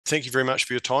Thank you very much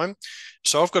for your time.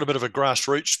 So I've got a bit of a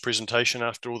grassroots presentation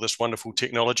after all this wonderful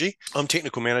technology. I'm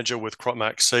technical manager with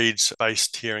Cropmark Seeds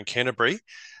based here in Canterbury.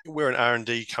 We're an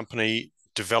R&D company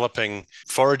developing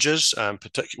forages,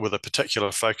 with a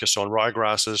particular focus on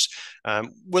ryegrasses,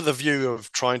 with a view of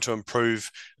trying to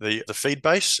improve the feed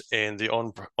base and the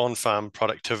on-farm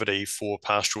productivity for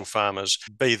pastoral farmers,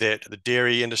 be that the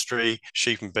dairy industry,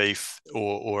 sheep and beef,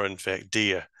 or in fact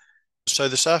deer. So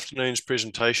this afternoon's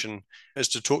presentation is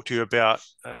to talk to you about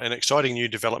an exciting new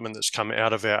development that's come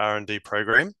out of our R&D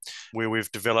program, where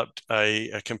we've developed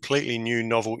a completely new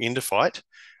novel endophyte,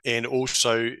 and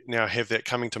also now have that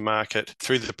coming to market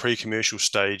through the pre-commercial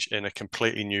stage in a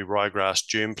completely new ryegrass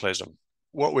germplasm.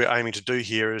 What we're aiming to do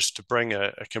here is to bring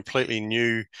a completely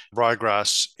new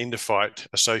ryegrass endophyte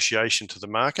association to the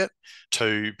market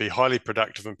to be highly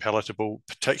productive and palatable,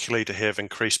 particularly to have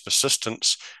increased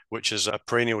persistence, which is a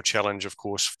perennial challenge, of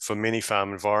course, for many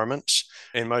farm environments,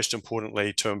 and most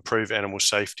importantly, to improve animal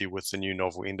safety with the new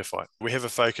novel endophyte. We have a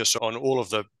focus on all of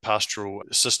the pastoral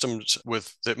systems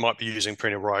that might be using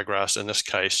perennial ryegrass, in this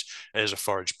case, as a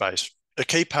forage base. A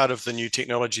key part of the new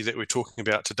technology that we're talking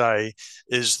about today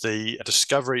is the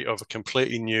discovery of a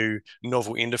completely new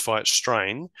novel endophyte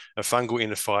strain, a fungal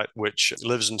endophyte, which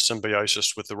lives in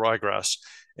symbiosis with the ryegrass.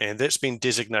 And that's been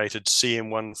designated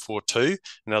CM142,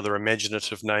 another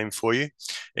imaginative name for you.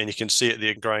 And you can see it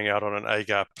there growing out on an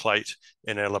agar plate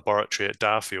in our laboratory at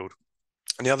Darfield.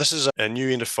 Now, this is a new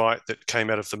endophyte that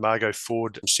came out of the Margot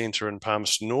Ford Centre in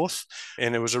Palmerston North,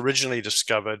 and it was originally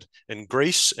discovered in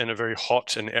Greece in a very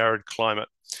hot and arid climate,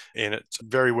 and it's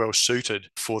very well suited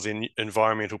for the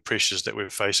environmental pressures that we're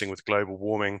facing with global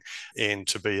warming and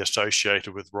to be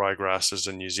associated with ryegrasses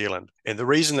in New Zealand. And the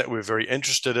reason that we're very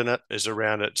interested in it is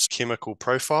around its chemical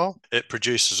profile. It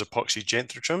produces epoxy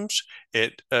xanthotrims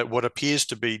at what appears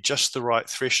to be just the right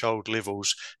threshold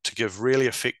levels to give really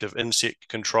effective insect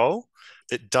control.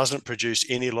 It doesn't produce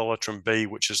any lolitrin B,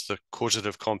 which is the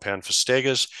causative compound for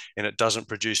staggers, and it doesn't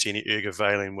produce any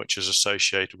ergovaline, which is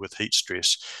associated with heat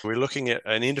stress. We're looking at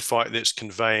an endophyte that's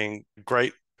conveying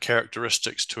great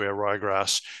characteristics to our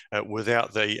ryegrass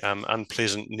without the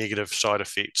unpleasant negative side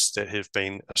effects that have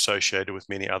been associated with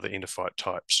many other endophyte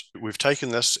types. We've taken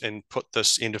this and put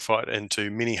this endophyte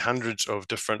into many hundreds of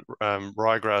different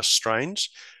ryegrass strains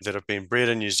that have been bred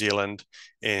in New Zealand.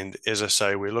 And as I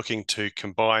say, we're looking to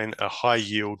combine a high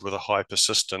yield with a high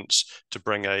persistence to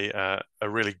bring a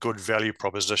really good value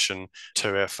proposition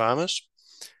to our farmers.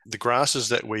 The grasses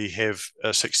that we have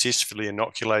successfully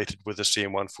inoculated with the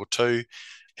CM142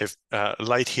 have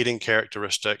late heading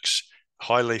characteristics,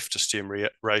 high leaf to stem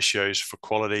ratios for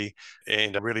quality,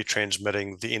 and are really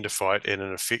transmitting the endophyte at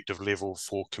an effective level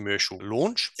for commercial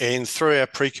launch. And through our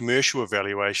pre-commercial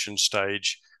evaluation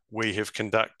stage, we have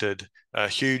conducted a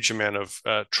huge amount of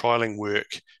trialing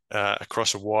work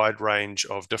across a wide range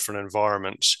of different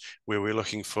environments where we're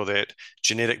looking for that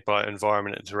genetic by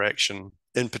environment interaction.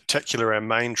 In particular, our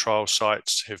main trial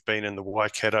sites have been in the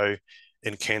Waikato,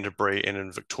 in Canterbury, and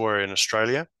in Victoria in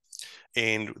Australia.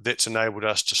 And that's enabled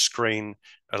us to screen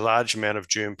a large amount of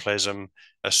germplasm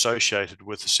associated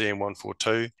with the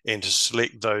CM142 and to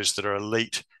select those that are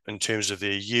elite in terms of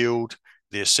their yield,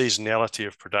 their seasonality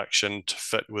of production to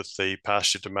fit with the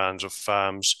pasture demands of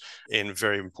farms, and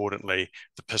very importantly,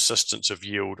 the persistence of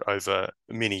yield over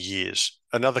many years.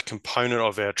 Another component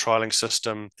of our trialing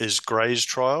system is graze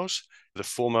trials. The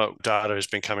former data has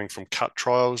been coming from cut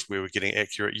trials where we're getting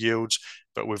accurate yields,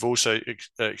 but we've also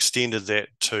extended that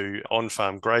to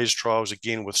on-farm graze trials,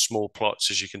 again with small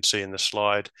plots, as you can see in the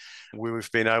slide, where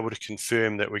we've been able to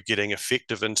confirm that we're getting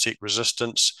effective insect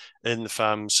resistance in the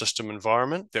farm system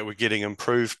environment, that we're getting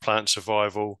improved plant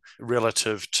survival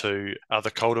relative to other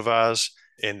cultivars,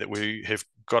 and that we have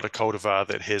got a cultivar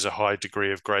that has a high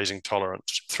degree of grazing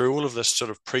tolerance. Through all of this sort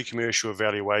of pre-commercial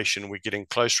evaluation, we're getting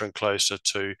closer and closer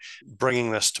to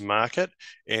bringing this to market,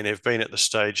 and have been at the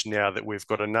stage now that we've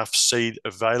got enough seed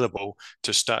available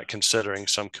to start considering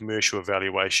some commercial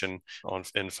evaluation on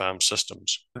in-farm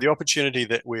systems. The opportunity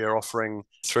that we are offering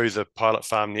through the Pilot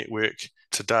Farm Network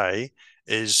today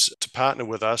is to partner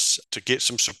with us to get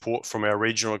some support from our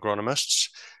regional agronomists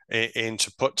and to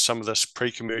put some of this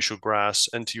pre-commercial grass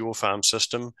into your farm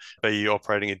system, be you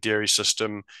operating a dairy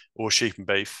system or sheep and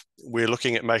beef. We're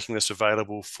looking at making this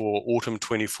available for autumn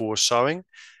 24 sowing,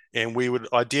 and we would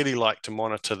ideally like to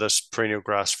monitor this perennial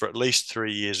grass for at least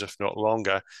 3 years, if not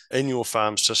longer, in your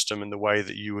farm system in the way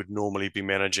that you would normally be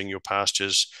managing your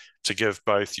pastures to give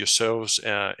both yourselves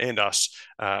and us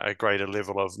a greater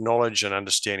level of knowledge and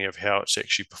understanding of how it's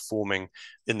actually performing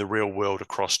in the real world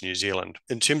across New Zealand.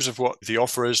 In terms of what the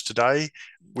offer is today,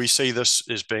 we see this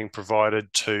as being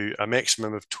provided to a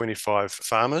maximum of 25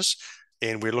 farmers,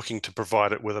 and we're looking to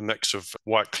provide it with a mix of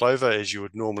white clover, as you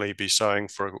would normally be sowing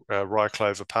for a rye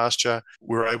clover pasture.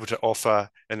 We're able to offer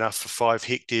enough for 5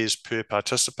 hectares per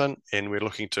participant, and we're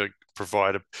looking to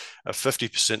provide a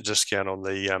 50% discount on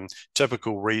the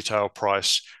typical retail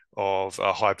price of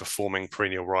a high-performing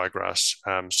perennial ryegrass,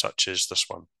 such as this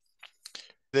one.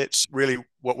 That's really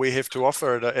what we have to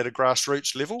offer at a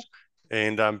grassroots level,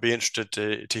 and be interested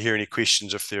to hear any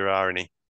questions if there are any.